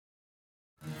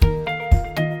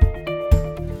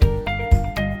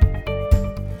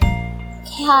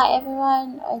Hi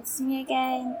everyone, it's me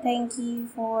again. Thank you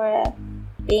for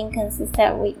being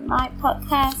consistent with my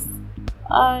podcast.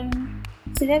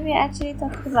 Today we're actually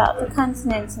talking about the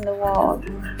continents in the world.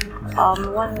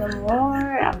 Want to know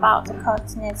more about the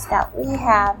continents that we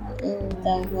have in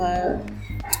the world.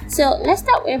 So let's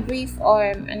start with a brief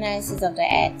analysis of the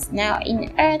Earth. Now,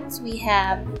 in Earth we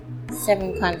have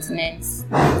 7 continents.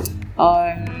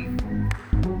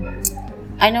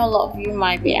 I know a lot of you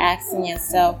might be asking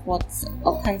yourself what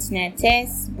a continent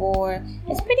is, but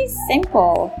it's pretty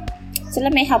simple. So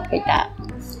let me help with that.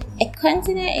 A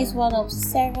continent is one of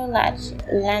several large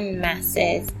land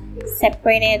masses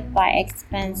separated by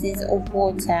expanses of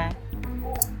water.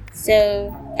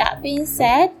 So that being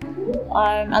said,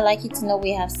 I'd like you to know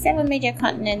we have 7 major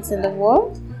continents in the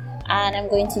world, and I'm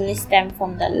going to list them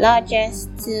from the largest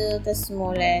to the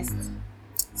smallest.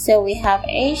 So we have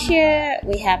Asia,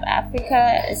 we have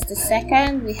Africa is the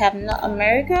second, we have North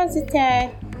America as the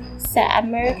third, South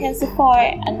America as the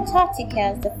fourth, Antarctica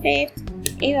as the fifth,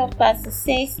 Europe as the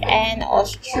sixth, and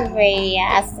Australia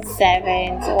as the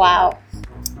seventh. Wow,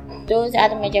 those are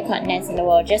the major continents in the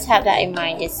world. Just have that in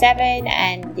mind. There's 7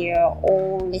 and they're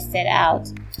all listed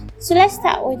out. So let's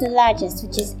start with the largest,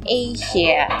 which is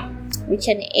Asia, which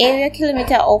an area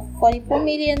kilometer of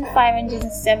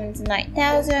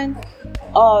 44,579,000.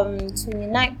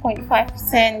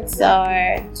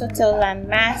 29.5% total land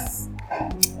mass,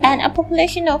 and a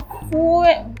population of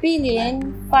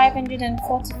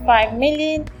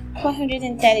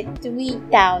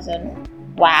 4,545,433,000.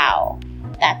 Wow,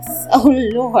 that's a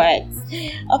lot.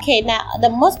 Okay, now the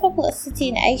most populous city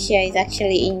in Asia is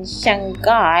actually in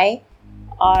Shanghai,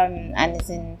 and it's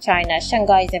in China.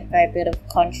 Shanghai is a very beautiful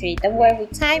country. Don't worry,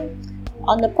 with time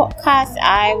on the podcast,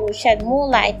 I will shed more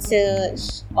light to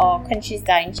countries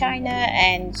that are in China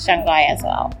and Shanghai as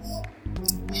well.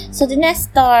 So the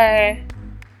next continent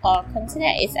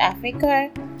is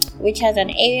Africa, which has an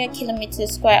area kilometer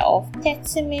square of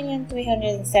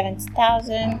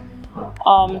 30,370,000,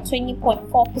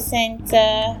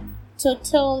 20.4%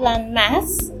 total land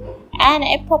mass, and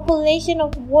a population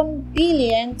of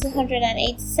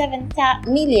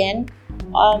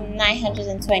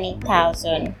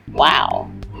 1,287,920,000. Wow.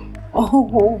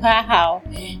 Oh, wow.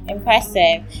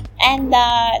 Impressive. And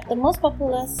the most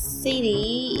populous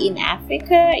city in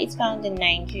Africa is found in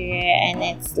Nigeria, and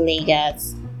it's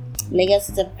Lagos. Lagos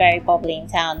is a very bubbling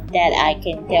town, that I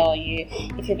can tell you.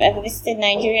 If you've ever visited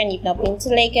Nigeria and you've not been to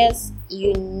Lagos,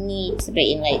 you need to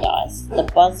be in Lagos. The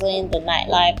buzzing, the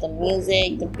nightlife, the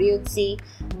music, the beauty.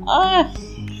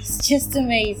 It's just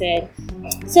amazing.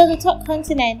 So the top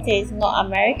continent is North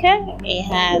America. It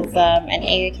has an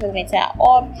area kilometer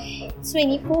of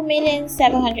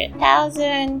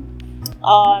 24,700,000,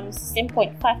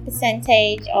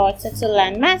 16.5% or total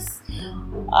land mass,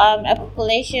 a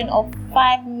population of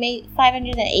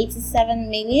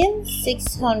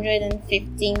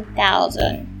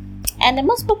 587,615,000. And the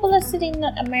most populous city in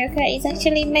North America is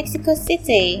actually Mexico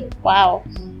City. Wow,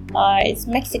 it's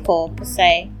Mexico per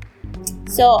se.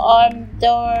 So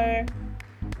the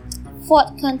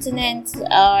fourth continent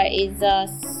is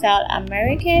South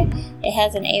America. It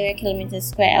has an area kilometer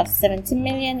square of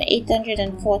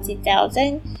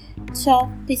 70,840,000,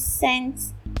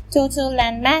 12% total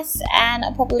land mass, and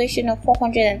a population of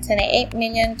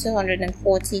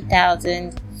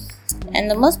 428,240,000. And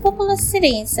the most populous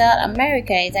city in South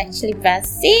America is actually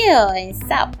Brazil, in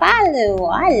Sao Paulo.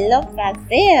 I love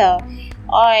Brazil.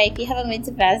 Or if you haven't been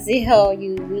to Brazil,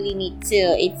 you really need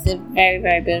to. It's a very,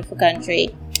 very beautiful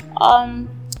country.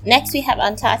 Next we have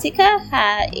Antarctica.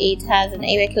 It has an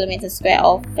area kilometer square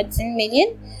of 14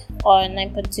 million, or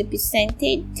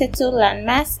 9.2% total land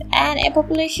mass, and a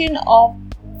population of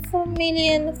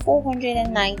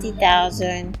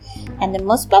 4,490,000. And the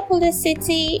most populous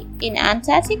city in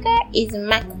Antarctica is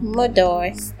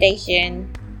McMurdo Station.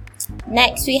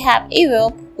 Next we have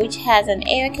Europe, which has an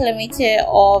area kilometer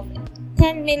of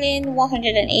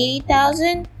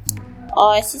 10,180,000,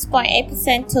 or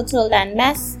 6.8% total land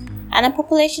mass, and a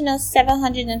population of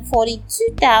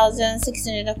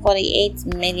 742,648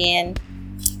 million.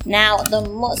 Now, the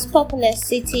most populous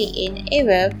city in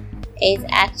Europe is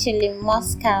actually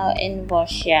Moscow in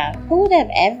Russia. Who would have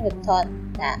ever thought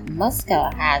that Moscow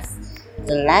has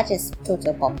the largest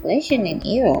total population in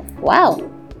Europe? Wow.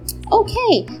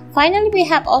 Okay, finally we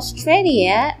have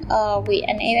Australia with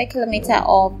an area kilometer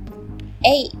of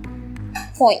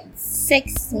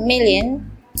 8.6 million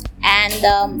and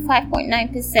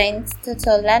 5.9%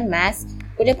 total land mass,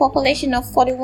 with a population of 41